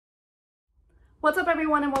What's up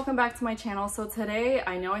everyone and welcome back to my channel. So today,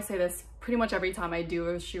 I know I say this pretty much every time I do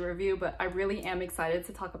a shoe review, but I really am excited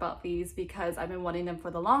to talk about these because I've been wanting them for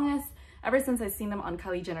the longest, ever since I've seen them on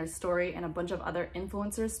Kylie Jenner's story and a bunch of other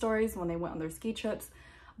influencers' stories when they went on their ski trips.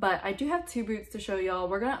 But I do have two boots to show y'all.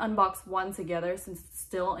 We're gonna unbox one together since it's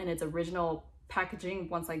still in its original packaging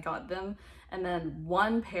once I got them, and then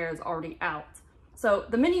one pair is already out. So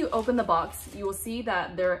the minute you open the box, you will see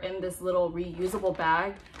that they're in this little reusable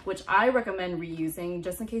bag, which I recommend reusing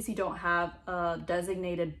just in case you don't have a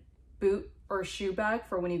designated boot or shoe bag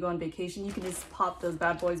for when you go on vacation. You can just pop those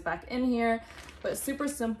bad boys back in here, but it's super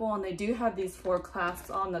simple, and they do have these 4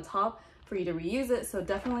 clasps on the top for you to reuse it. So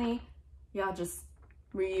definitely, yeah, just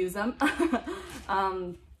reuse them.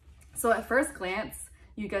 So at first glance,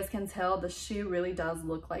 you guys can tell the shoe really does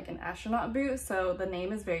look like an astronaut boot. So the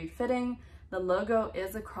name is very fitting. The logo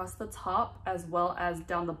is across the top as well as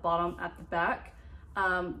down the bottom at the back.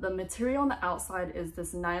 The material on the outside is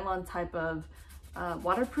this nylon type of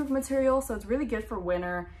waterproof material, so it's really good for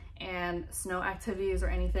winter and snow activities or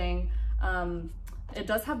anything. It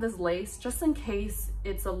does have this lace just in case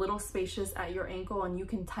it's a little spacious at your ankle and you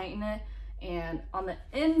can tighten it. And on the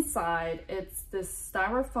inside, it's this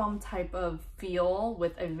styrofoam type of feel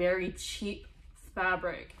with a very cheap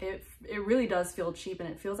fabric. It really does feel cheap, and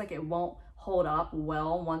it feels like it won't hold up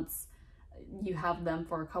well once you have them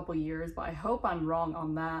for a couple years, but I hope I'm wrong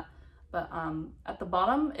on that. But at the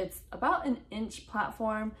bottom, it's about an inch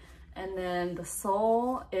platform, and then the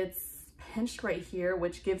sole, it's pinched right here,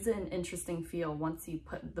 which gives it an interesting feel once you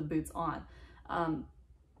put the boots on.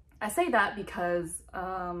 I say that because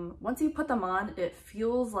once you put them on, it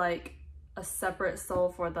feels like a separate sole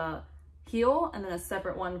for the heel and then a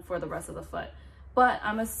separate one for the rest of the foot. But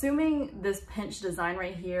I'm assuming this pinch design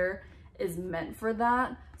right here is meant for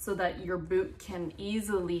that, so that your boot can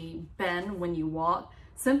easily bend when you walk,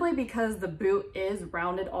 simply because the boot is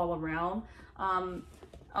rounded all around.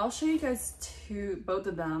 I'll show you guys both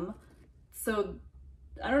of them. So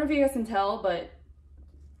I don't know if you guys can tell, but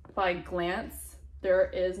by glance, there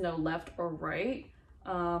is no left or right.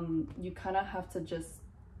 You kind of have to just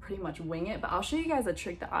pretty much wing it, but I'll show you guys a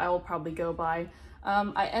trick that I'll probably go by.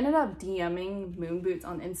 I ended up DMing Moon Boots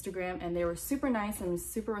on Instagram, and they were super nice and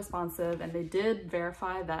super responsive, and they did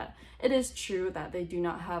verify that it is true that they do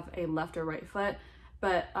not have a left or right foot.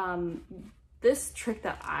 But this trick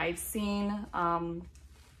that I've seen, I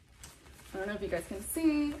don't know if you guys can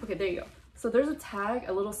see. Okay, there you go. So there's a tag,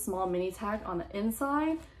 a little small mini tag on the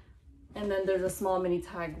inside, and then there's a small mini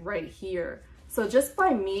tag right here. So just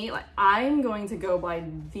by me, like, I'm going to go by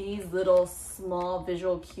these little small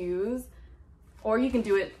visual cues, or you can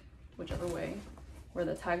do it whichever way, where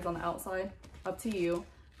the tag's on the outside, up to you.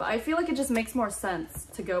 But I feel like it just makes more sense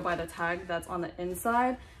to go by the tag that's on the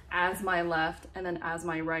inside as my left and then as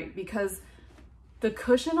my right, because the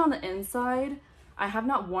cushion on the inside, I have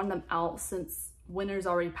not worn them out since winter's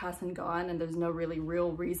already passed and gone, and there's no really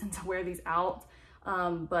real reason to wear these out.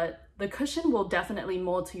 But the cushion will definitely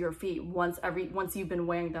mold to your feet once you've been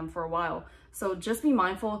wearing them for a while. So just be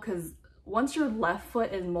mindful, because once your left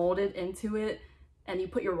foot is molded into it and you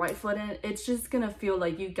put your right foot in, it's just gonna feel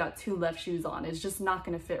like you got 2 left shoes on. It's just not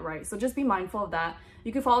gonna fit right. So just be mindful of that.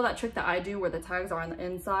 You can follow that trick that I do where the tags are on the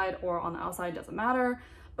inside or on the outside, doesn't matter.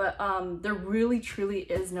 But there really truly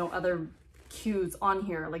is no other cues on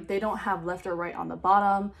here. Like, they don't have left or right on the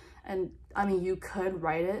bottom. And I mean, you could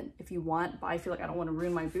write it if you want, but I feel like I don't want to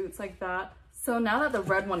ruin my boots like that. So now that the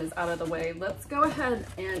red one is out of the way, let's go ahead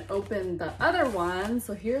and open the other one.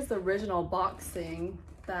 So here's the original boxing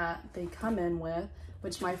that they come in with,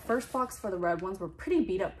 which my first box for the red ones were pretty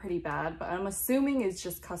beat up pretty bad, but I'm assuming it's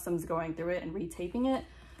just customs going through it and retaping it.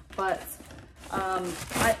 But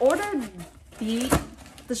I ordered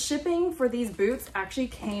the shipping for these boots actually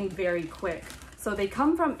came very quick. So they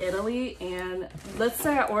come from Italy, and let's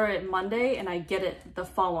say I order it Monday and I get it the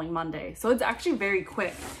following Monday. So it's actually very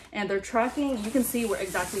quick, and they're tracking, you can see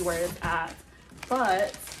exactly where it's at.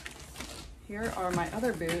 But here are my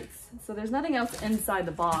other boots. So there's nothing else inside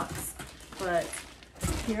the box, but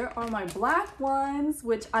here are my black ones,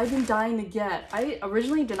 which I've been dying to get. I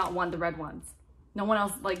originally did not want the red ones. No one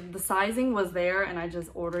else, like, the sizing was there, and I just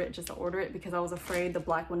ordered it just to order it because I was afraid the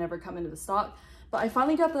black would never come into the stock. But I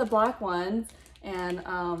finally got the black ones, and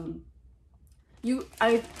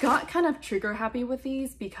I got kind of trigger happy with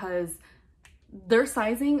these because their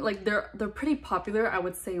sizing, like, they're pretty popular, I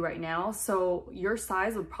would say, right now. So your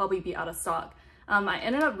size would probably be out of stock. I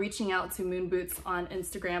ended up reaching out to Moon Boots on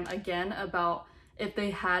Instagram again about if they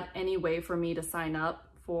had any way for me to sign up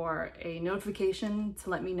for a notification to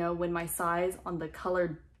let me know when my size on the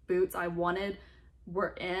colored boots I wanted were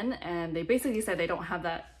in, and they basically said they don't have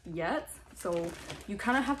that yet. So you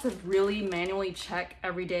kind of have to really manually check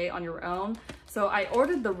every day on your own. So I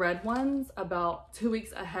ordered the red ones about 2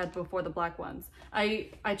 weeks ahead before the black ones. I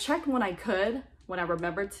checked when I could, when I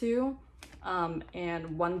remembered to,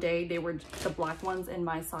 and one day the black ones in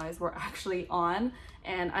my size were actually on,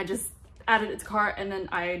 and I just added it to cart and then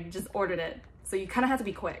I just ordered it. So you kind of have to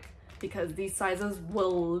be quick, because these sizes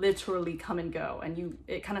will literally come and go, and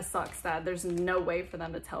it kind of sucks that there's no way for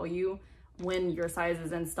them to tell you when your size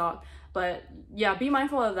is in stock. But yeah, be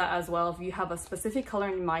mindful of that as well. If you have a specific color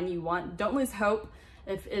in mind you want, don't lose hope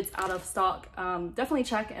if it's out of stock. Definitely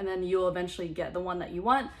check, and then you'll eventually get the one that you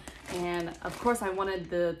want. And of course I wanted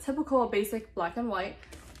the typical basic black and white,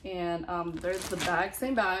 and there's the bag,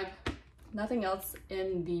 same bag, nothing else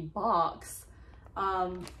in the box.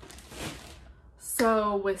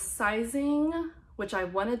 So with sizing, which I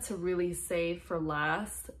wanted to really save for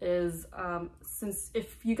last, is since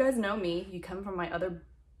if you guys know me, you come from my other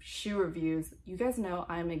shoe reviews, you guys know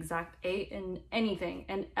I'm exact 8 in anything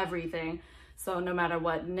and everything. So no matter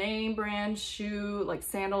what name brand shoe, like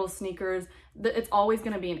sandals, sneakers, it's always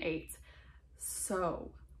gonna be an 8. So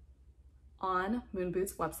on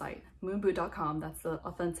Moonboot's website, moonboot.com, that's the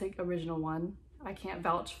authentic original one. I can't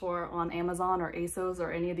vouch for on Amazon or ASOS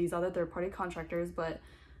or any of these other third-party contractors, but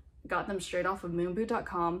got them straight off of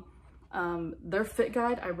moonboot.com. Their fit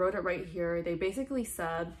guide, I wrote it right here. They basically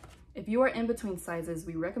said, if you are in between sizes,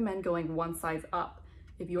 we recommend going one size up.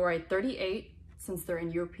 If you are a 38, since they're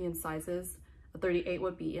in European sizes, a 38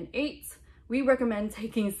 would be an 8. We recommend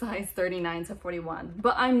taking size 39 to 41.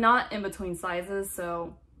 But I'm not in between sizes,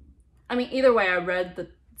 so I mean, either way, I read the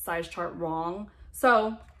size chart wrong.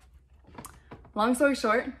 So long story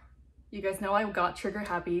short, you guys know I got trigger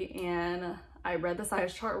happy and I read the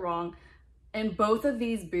size chart wrong. In both of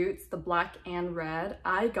these boots, the black and red,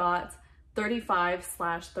 I got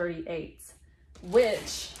 35/38,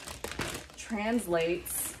 which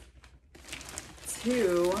translates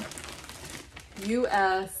to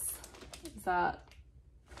US, is that,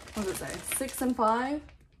 what does it say, 6 and 5?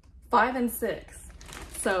 5 and 6.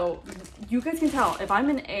 So you guys can tell, if I'm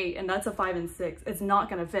an 8 and that's a 5 and 6, it's not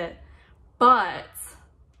gonna fit. But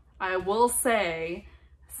I will say,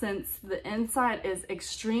 since the inside is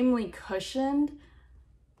extremely cushioned,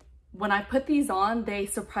 when I put these on, they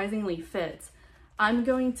surprisingly fit. I'm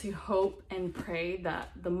going to hope and pray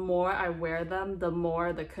that the more I wear them, the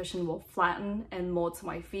more the cushion will flatten and mold to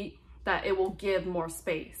my feet, that it will give more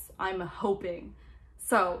space. I'm hoping.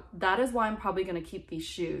 So that is why I'm probably gonna keep these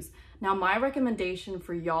shoes. Now, my recommendation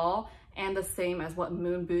for y'all, and the same as what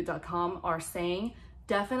moonboot.com are saying,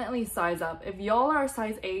 definitely size up. If y'all are a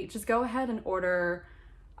size 8, just go ahead and order,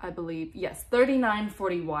 I believe, yes,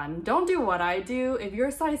 39/41. Don't do what I do. If you're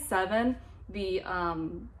a size 7, the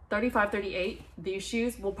 35/38, these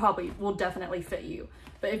shoes will definitely fit you.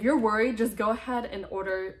 But if you're worried, just go ahead and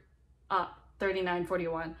order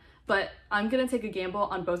 39/41. But I'm gonna take a gamble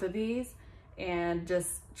on both of these and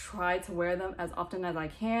just try to wear them as often as I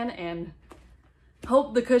can and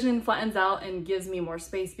hope the cushion flattens out and gives me more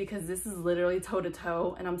space, because this is literally toe to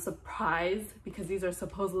toe, and I'm surprised because these are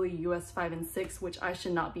supposedly US 5 and 6, which I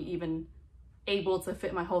should not be even able to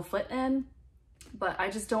fit my whole foot in. But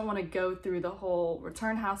I just don't want to go through the whole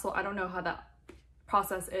return hassle. I don't know how that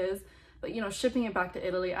process is, but you know, shipping it back to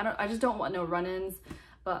Italy, I just don't want no run-ins.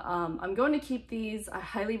 But I'm going to keep these. I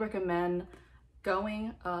highly recommend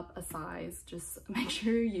going up a size. Just make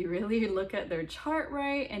sure you really look at their chart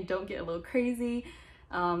right and don't get a little crazy.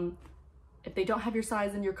 If they don't have your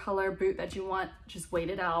size and your color boot that you want, just wait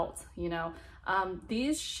it out, you know.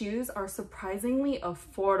 These shoes are surprisingly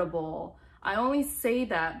affordable. I only say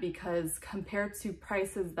that because compared to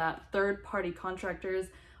prices that third-party contractors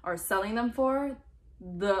are selling them for,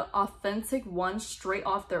 the authentic ones straight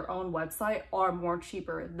off their own website are more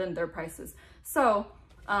cheaper than their prices. So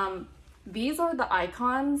these are the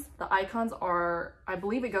icons. The icons are, I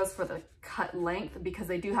believe it goes for the cut length because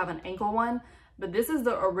they do have an ankle one, but this is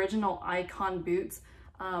the original icon boots.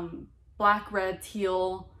 Black, red,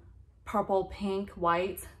 teal, purple, pink,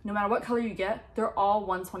 white, no matter what color you get, they're all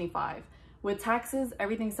 $125. With taxes,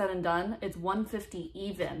 everything said and done, it's $150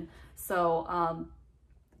 even. So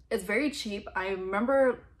it's very cheap. I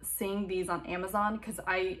remember seeing these on Amazon because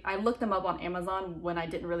I looked them up on Amazon when I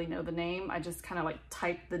didn't really know the name. I just kind of like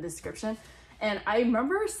typed the description. And I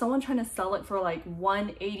remember someone trying to sell it for like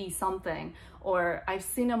 $180 something, or I've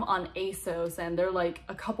seen them on ASOS and they're like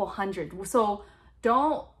a couple hundred. So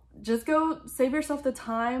just go save yourself the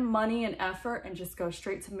time, money, and effort and just go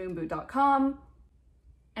straight to moonboot.com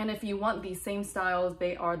And if you want these same styles,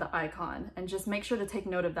 they are the Icon. And just make sure to take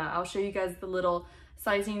note of that. I'll show you guys the little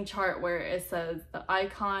sizing chart where it says the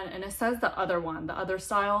Icon and it says the other one, the other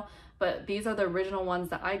style, but these are the original ones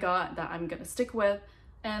that I got that I'm gonna stick with.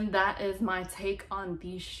 And that is my take on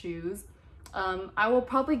these shoes. I will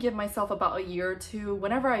probably give myself about a year or two.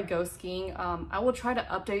 Whenever I go skiing, I will try to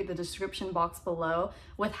update the description box below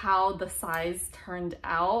with how the size turned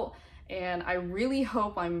out. And I really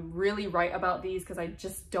hope I'm really right about these because I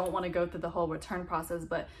just don't want to go through the whole return process.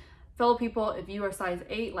 But fellow people, if you are size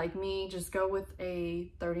 8 like me, just go with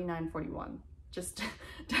a 39-41. Just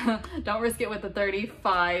don't risk it with a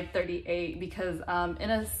 35, 38 because in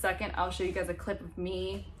a second I'll show you guys a clip of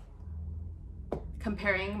me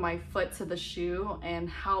comparing my foot to the shoe and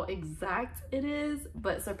how exact it is,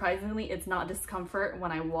 but surprisingly it's not discomfort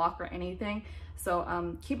when I walk or anything.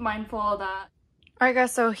 So keep mindful of that. All right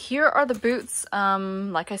guys, so here are the boots.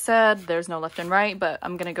 Like I said, there's no left and right, but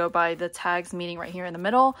I'm gonna go by the tags meeting right here in the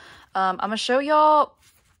middle. I'm gonna show y'all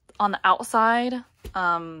on the outside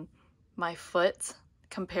my foot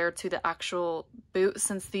compared to the actual boot,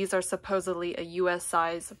 since these are supposedly a US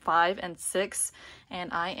size 5 and 6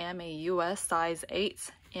 and I am a US size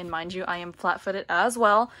 8, and mind you I am flat-footed as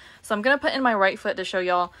well. So I'm gonna put in my right foot to show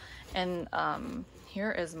y'all, and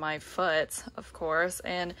here is my foot, of course,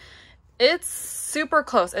 and it's super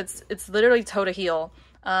close. It's literally toe to heel.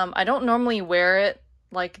 I don't normally wear it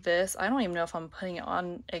like this. I don't even know if I'm putting it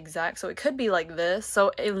on exact, so it could be like this.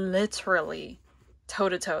 So it literally toe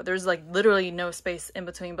to toe. There's like literally no space in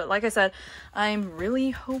between. But like I said, I'm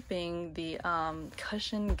really hoping the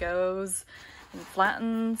cushion goes and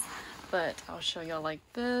flattens. But I'll show y'all like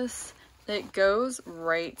this. It goes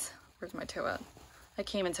right, where's my toe at? I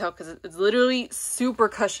can't even tell because it's literally super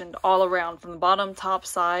cushioned all around from the bottom, top,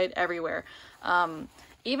 side, everywhere.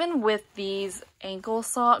 Even with these ankle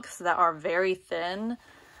socks that are very thin,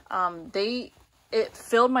 it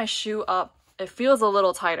filled my shoe up. It feels a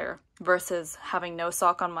little tighter versus having no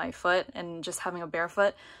sock on my foot and just having a bare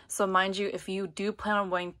foot. So mind you, if you do plan on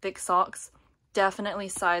wearing thick socks, definitely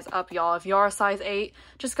size up, y'all. If you are a size 8,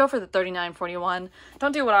 just go for the 39-41.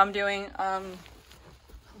 Don't do what I'm doing.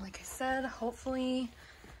 Like I said, hopefully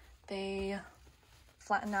they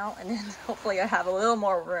flatten out and then hopefully I have a little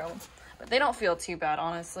more room. But they don't feel too bad,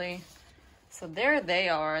 honestly. So there they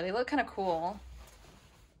are. They look kind of cool.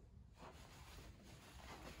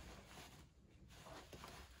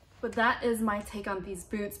 But that is my take on these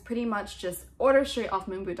boots. Pretty much just order straight off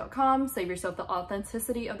moonboot.com. Save yourself the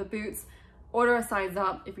authenticity of the boots. Order a size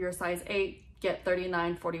up. If you're a size 8, get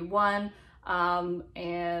 39-41.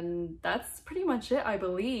 And that's pretty much it, I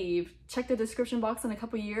believe. Check the description box in a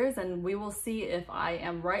couple years and we will see if I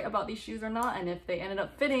am right about these shoes or not and if they ended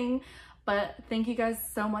up fitting. But thank you guys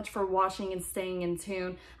so much for watching and staying in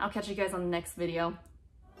tune. I'll catch you guys on the next video.